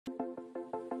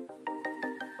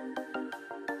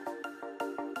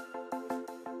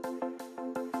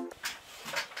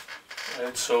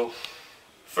Right, so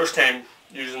first time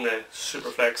using the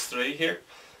Superflex 3 here.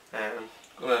 I'm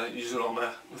going to use it on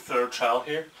my third trowel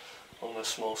here on this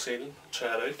small ceiling,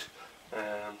 try it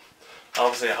out.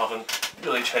 Obviously I haven't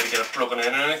really tried to get it broken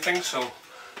in or anything, so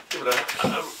give it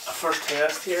a first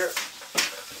test here,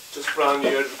 just brand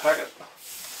new out of the packet.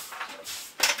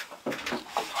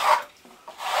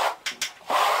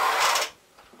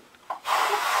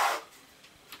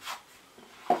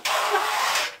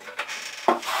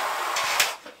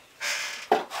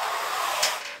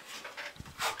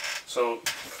 So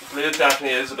the blade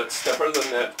definitely is a bit stiffer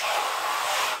than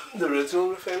the original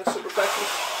REFINA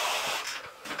SUPERFLEX.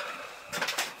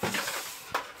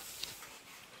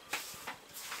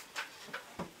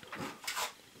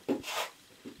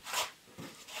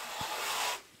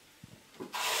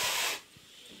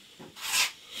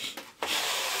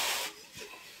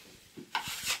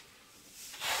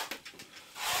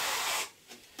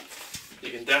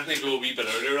 You can definitely go a wee bit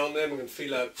earlier on them, we can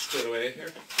feel that straight away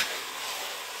here.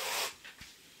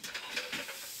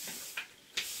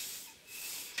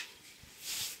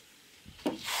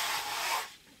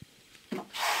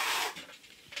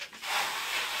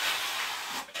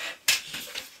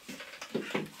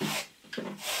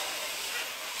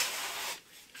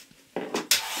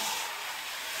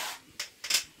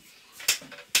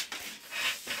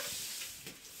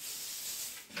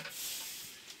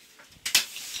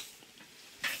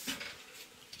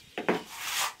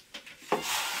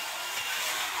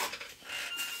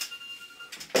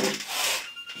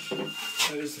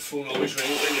 How does the phone always ring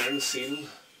when you're in the ceiling?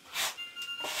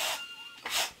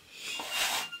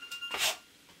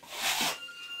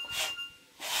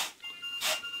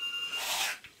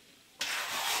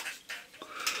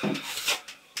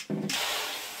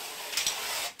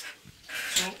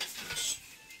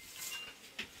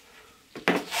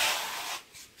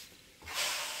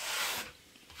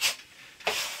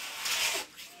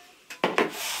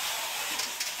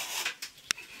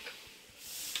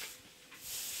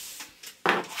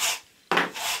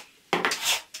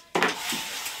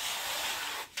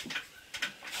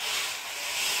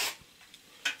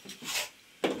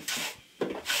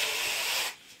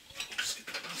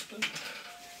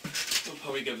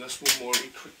 Probably give this one more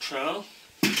quick trowel,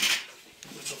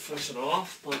 which will finish it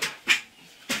off, but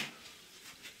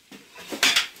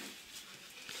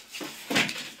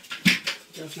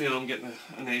definitely I'm getting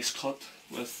a nice cut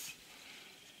with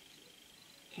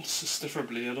it's a stiffer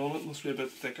blade on it, must be a bit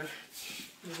thicker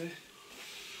maybe.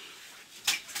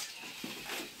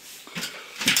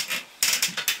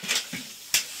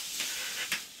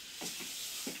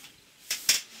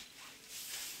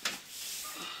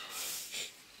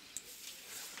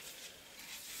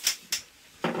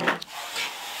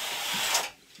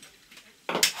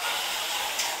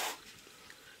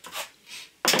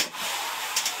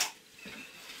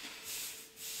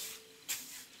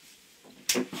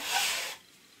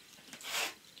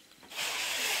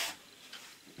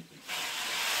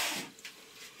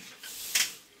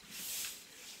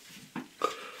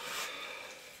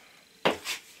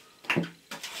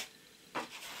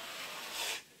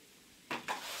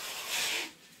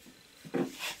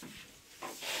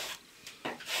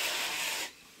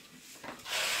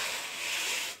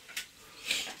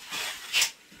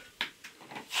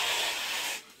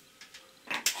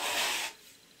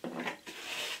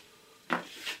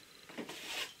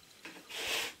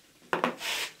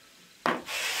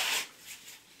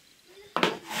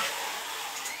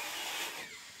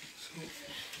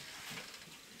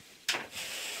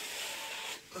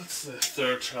 That's the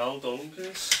third trowel done,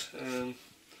 guys.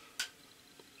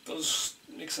 Does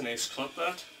makes a nice cut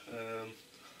that. I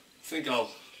think I'll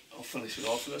finish it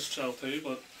off with this trowel too,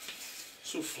 but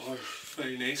so far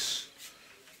very nice.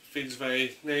 Feels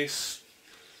very nice.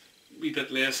 Wee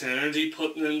bit less energy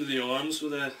putting into the arms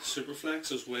with a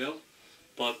Superflex as well,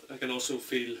 but I can also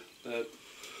feel that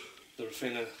the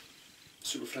REFINA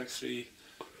SUPERFLEX 3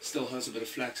 still has a bit of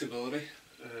flexibility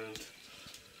and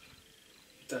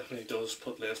definitely does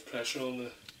put less pressure on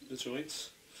the joints.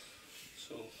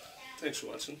 So thanks for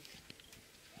watching.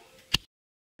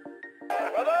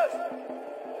 Brothers,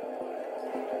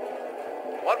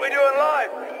 what we doing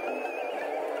live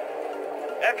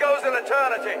echoes in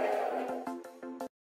eternity.